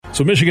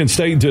So Michigan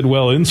State did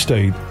well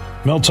in-state.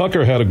 Mel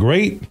Tucker had a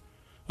great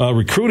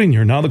recruiting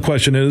year. Now the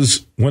question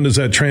is, when does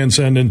that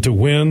transcend into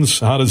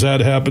wins? How does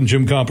that happen?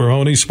 Jim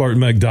Comparoni,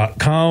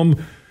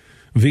 SpartanMag.com,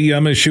 the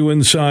MSU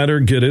Insider.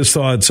 Get his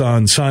thoughts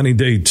on signing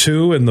day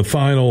 2 and the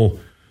final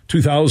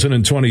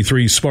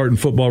 2023 Spartan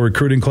football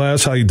recruiting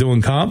class. How you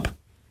doing, Comp?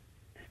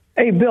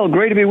 Hey, Bill,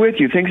 great to be with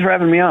you. Thanks for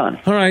having me on.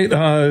 All right.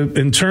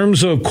 In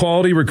terms of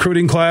quality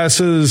recruiting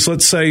classes,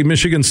 let's say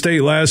Michigan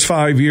State last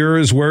 5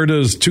 years, where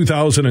does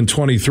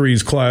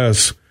 2023's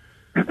class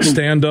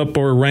stand up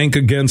or rank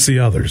against the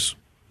others?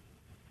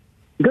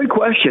 Good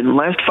question.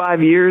 Last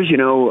 5 years,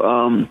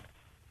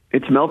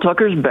 it's Mel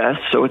Tucker's best,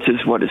 so it's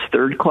his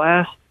third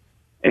class.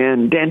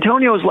 And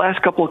D'Antonio's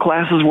last couple of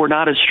classes were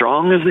not as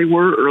strong as they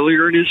were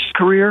earlier in his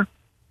career.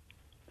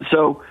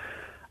 So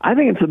I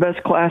think it's the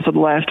best class of the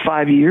last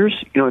 5 years.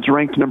 It's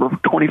ranked number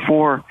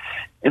 24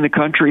 in the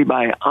country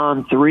by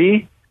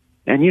On3.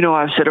 And,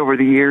 I've said over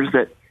the years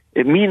that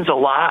it means a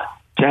lot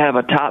to have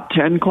a top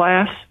 10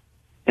 class,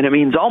 and it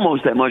means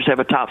almost that much to have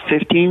a top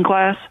 15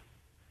 class.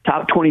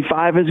 Top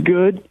 25 is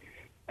good.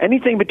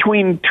 Anything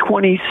between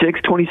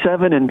 26,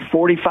 27, and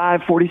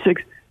 45,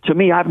 46, to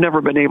me, I've never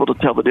been able to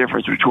tell the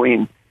difference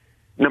between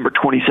number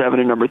 27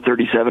 and number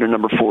 37 and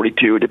number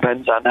 42. It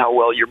depends on how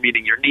well you're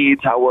meeting your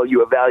needs, how well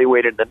you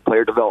evaluate it, and then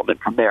player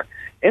development from there.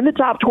 In the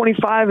top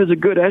 25 is a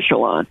good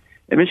echelon.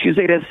 And Michigan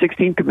State has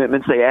 16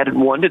 commitments. They added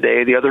one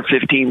today. The other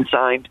 15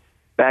 signed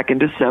back in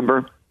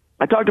December.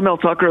 I talked to Mel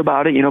Tucker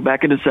about it,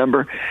 back in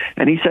December,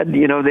 and he said, they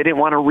didn't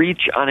want to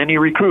reach on any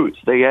recruits.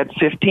 They had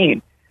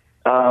 15.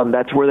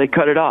 That's where they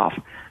cut it off.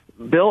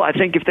 Bill, I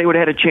think if they would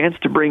have had a chance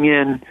to bring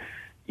in,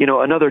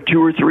 another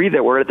 2 or 3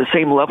 that were at the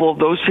same level of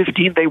those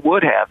 15, they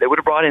would have. They would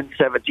have brought in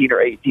 17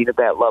 or 18 at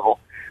that level.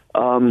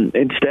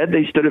 Instead,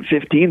 they stood at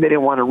 15. They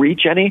didn't want to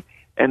reach any,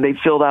 and they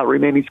filled out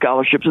remaining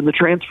scholarships in the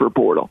transfer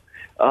portal.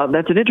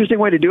 That's an interesting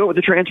way to do it with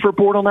the transfer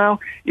portal now.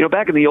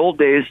 Back in the old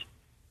days,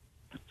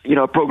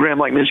 a program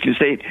like Michigan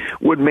State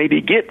would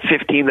maybe get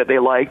 15 that they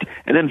liked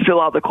and then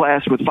fill out the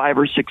class with 5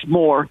 or 6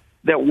 more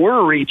that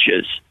were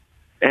reaches.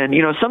 And,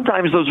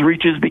 sometimes those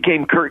reaches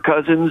became Kirk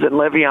Cousins and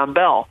Le'Veon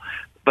Bell.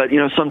 But,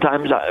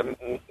 sometimes,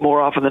 more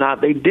often than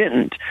not, they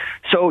didn't.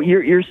 So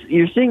you're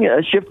seeing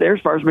a shift there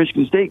as far as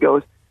Michigan State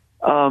goes.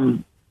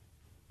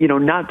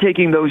 Not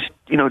taking those,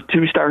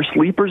 2-star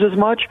sleepers as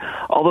much,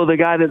 although the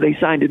guy that they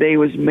signed today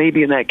was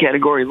maybe in that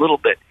category a little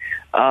bit.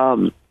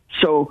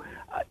 So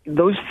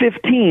those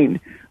 15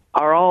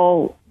 are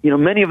all,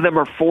 many of them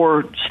are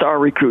 4-star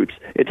recruits.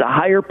 It's a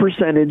higher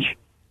percentage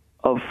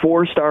of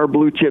 4-star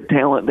blue chip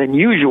talent than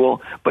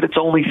usual, but it's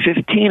only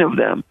 15 of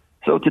them.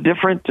 So it's a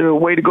different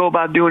way to go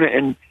about doing it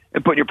and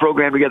putting your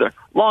program together.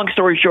 Long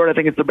story short, I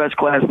think it's the best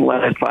class in the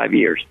last 5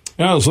 years.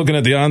 I was looking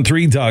at the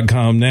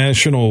on3.com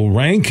national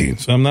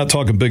rankings. I'm not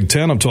talking Big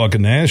Ten. I'm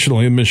talking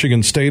nationally.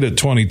 Michigan State at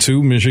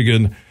 22,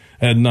 Michigan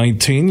at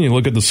 19. You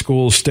look at the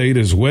school State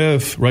is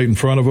with, right in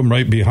front of them,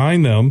 right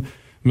behind them.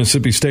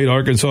 Mississippi State,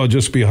 Arkansas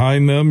just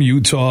behind them.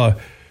 Utah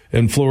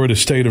and Florida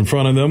State in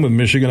front of them with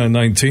Michigan at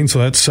 19. So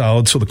that's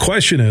solid. So the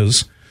question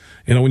is,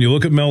 when you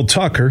look at Mel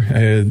Tucker,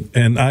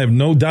 and I have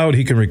no doubt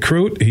he can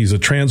recruit. He's a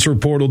transfer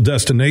portal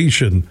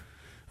destination,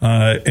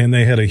 and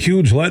they had a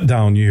huge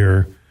letdown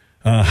year.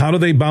 How do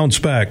they bounce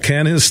back?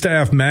 Can his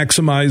staff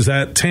maximize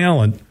that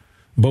talent,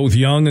 both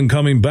young and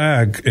coming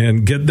back,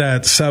 and get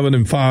that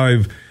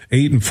 7-5,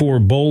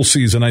 8-4 bowl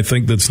season? I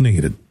think that's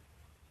needed.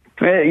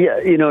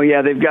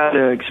 Yeah, they've got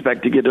to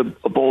expect to get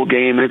a bowl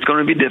game, and it's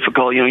going to be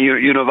difficult. You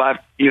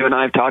and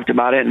I have talked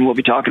about it, and we'll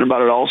be talking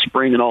about it all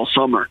spring and all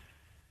summer.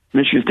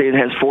 Michigan State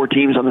has 4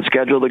 teams on the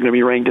schedule. They're going to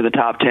be ranked in the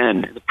top 10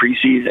 in the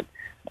preseason.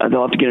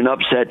 They'll have to get an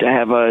upset to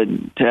have a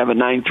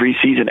 9-3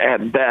 season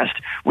at best.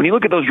 When you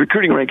look at those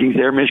recruiting rankings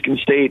there, Michigan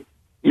State,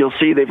 you'll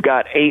see they've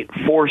got 8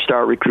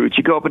 4-star recruits.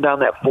 You go up and down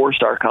that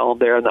 4-star column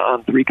there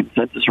on 3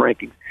 consensus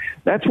rankings.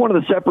 That's one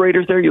of the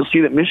separators there. You'll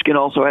see that Michigan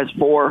also has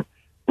 4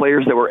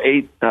 players that were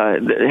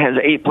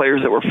 8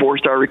 players that were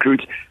 4-star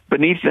recruits.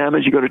 Beneath them,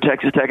 as you go to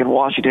Texas Tech and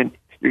Washington,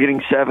 you're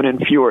getting 7 and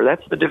fewer.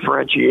 That's the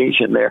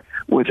differentiation there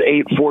with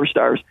 8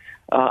 4-stars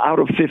out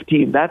of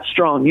 15. That's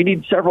strong. You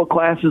need several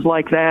classes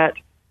like that,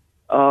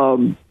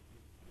 and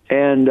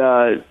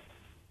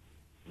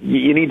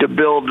you need to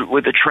build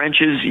with the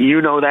trenches.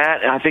 You know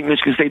that. And I think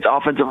Michigan State's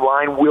offensive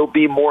line will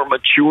be more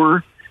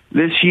mature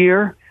this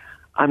year.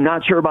 I'm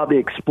not sure about the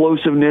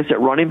explosiveness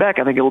at running back.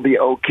 I think it will be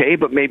okay,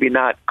 but maybe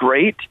not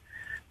great.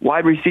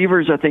 Wide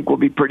receivers, I think, will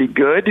be pretty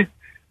good,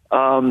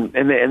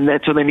 and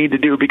that's what they need to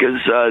do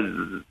because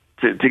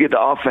to get the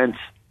offense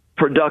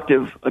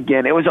productive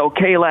again. It was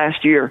okay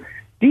last year.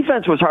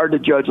 Defense was hard to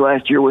judge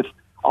last year with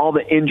all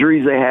the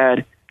injuries they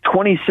had.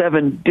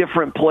 27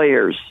 different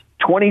players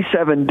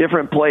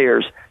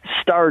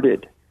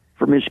started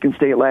for Michigan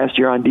State last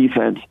year on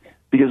defense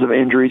because of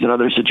injuries and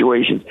other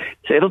situations.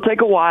 So it'll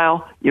take a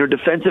while.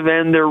 Defensive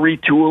end, they're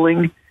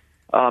retooling.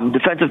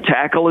 Defensive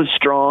tackle is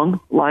strong.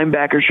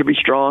 Linebacker should be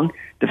strong.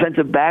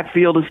 Defensive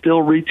backfield is still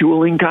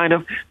retooling, kind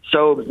of.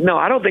 So, no,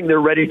 I don't think they're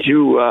ready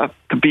to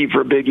compete for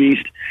a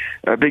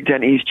Big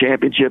Ten East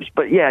championships.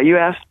 But, yeah, you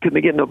asked, could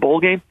they get into a bowl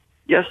game?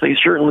 Yes, they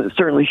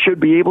certainly should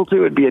be able to.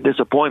 It'd be a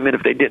disappointment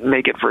if they didn't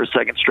make it for a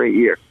second straight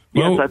year.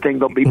 Yes, I think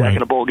they'll be back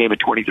in a bowl game at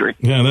 23.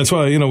 Yeah, that's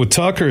why, with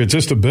Tucker, it's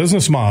just a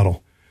business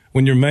model.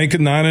 When you're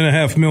making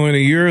 $9.5 million a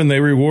year and they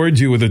reward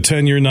you with a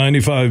 10-year,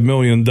 $95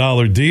 million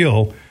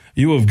deal,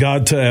 you have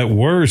got to, at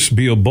worst,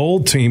 be a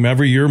bowl team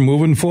every year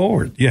moving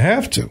forward. You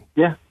have to.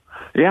 Yeah,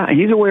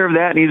 he's aware of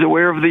that, and he's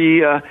aware of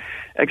the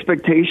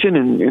expectation,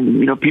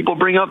 and people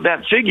bring up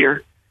that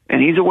figure,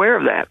 and he's aware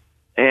of that,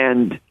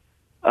 and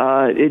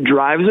it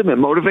drives him, it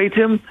motivates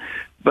him,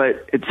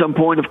 but at some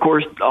point, of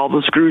course, all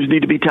the screws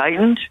need to be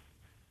tightened,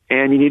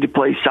 and you need to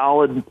play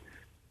solid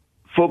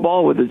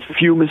football with as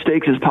few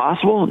mistakes as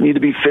possible, need to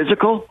be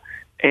physical,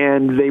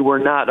 and they were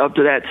not up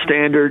to that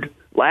standard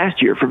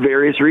last year for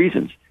various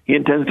reasons. He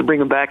intends to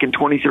bring him back in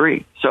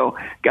 23. So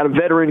got a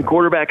veteran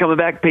quarterback coming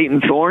back,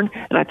 Peyton Thorne,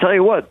 and I tell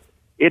you what,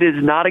 it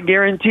is not a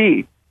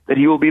guarantee that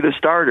he will be the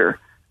starter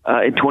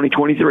in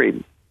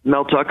 2023.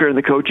 Mel Tucker and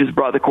the coaches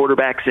brought the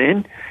quarterbacks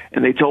in,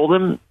 and they told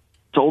them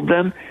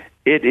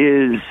it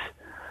is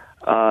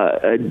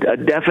a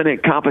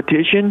definite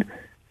competition.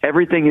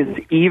 Everything is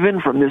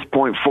even from this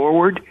point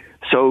forward.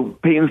 So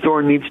Peyton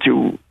Thorne needs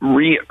to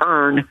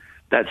re-earn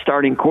that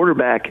starting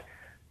quarterback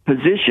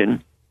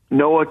position.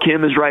 Noah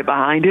Kim is right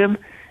behind him.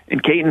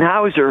 And Caton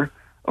Hauser,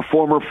 a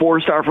former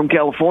four-star from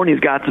California,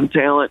 has got some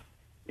talent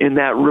in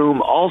that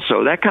room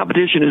also. That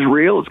competition is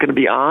real. It's going to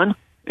be on.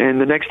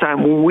 And the next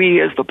time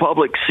we as the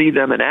public see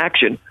them in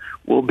action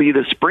will be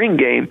the spring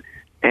game.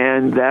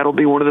 And that'll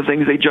be one of the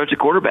things they judge the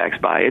quarterbacks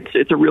by.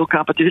 It's a real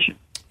competition.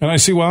 And I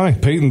see why.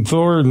 Peyton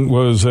Thorne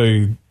was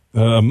a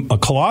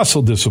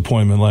colossal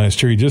disappointment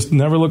last year. He just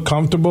never looked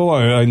comfortable.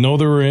 I know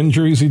there were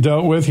injuries he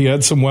dealt with. He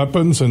had some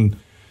weapons, and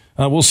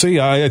we'll see.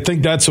 I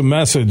think that's a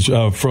message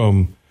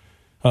from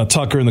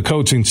Tucker and the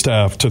coaching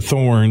staff to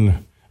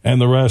Thorne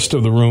and the rest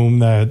of the room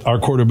that our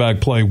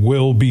quarterback play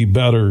will be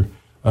better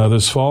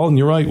this fall. And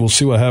you're right. We'll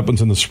see what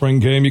happens in the spring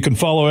game. You can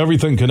follow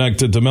everything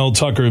connected to Mel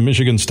Tucker and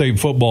Michigan State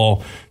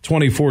football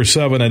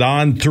 24/7 at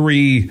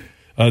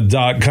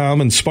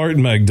on3.com and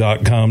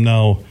SpartanMag.com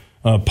now.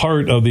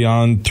 Part of the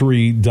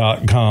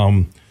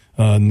On3.com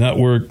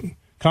network.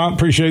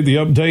 Appreciate the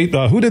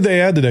update. Who did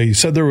they add today? You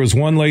said there was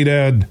one late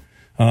ad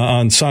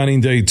on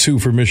signing day 2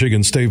 for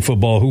Michigan State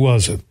football. Who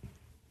was it?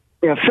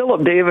 Yeah,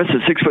 Phillip Davis, a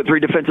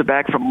 6'3" defensive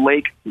back from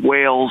Lake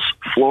Wales,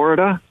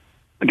 Florida.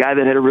 A guy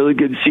that had a really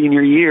good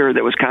senior year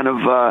that was kind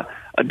of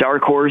a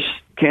dark horse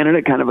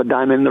candidate, kind of a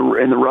diamond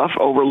in the rough,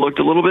 overlooked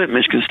a little bit.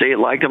 Michigan State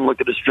liked him, looked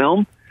at his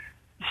film,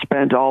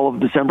 spent all of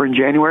December and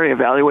January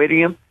evaluating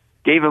him.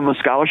 Gave him a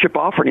scholarship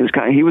offer, and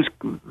he was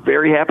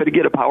very happy to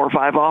get a Power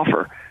 5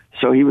 offer.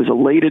 So he was a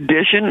late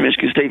addition.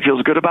 Michigan State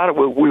feels good about it.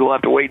 We will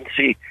have to wait and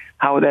see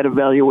how that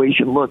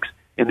evaluation looks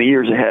in the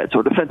years ahead.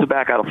 So defensive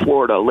back out of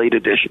Florida, late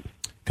addition.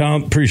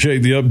 Comp, appreciate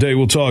the update.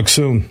 We'll talk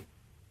soon.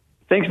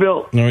 Thanks,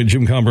 Bill. All right,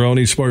 Jim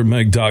Comparoni,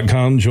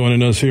 SpartanMag.com,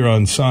 joining us here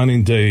on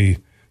signing day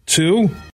 2.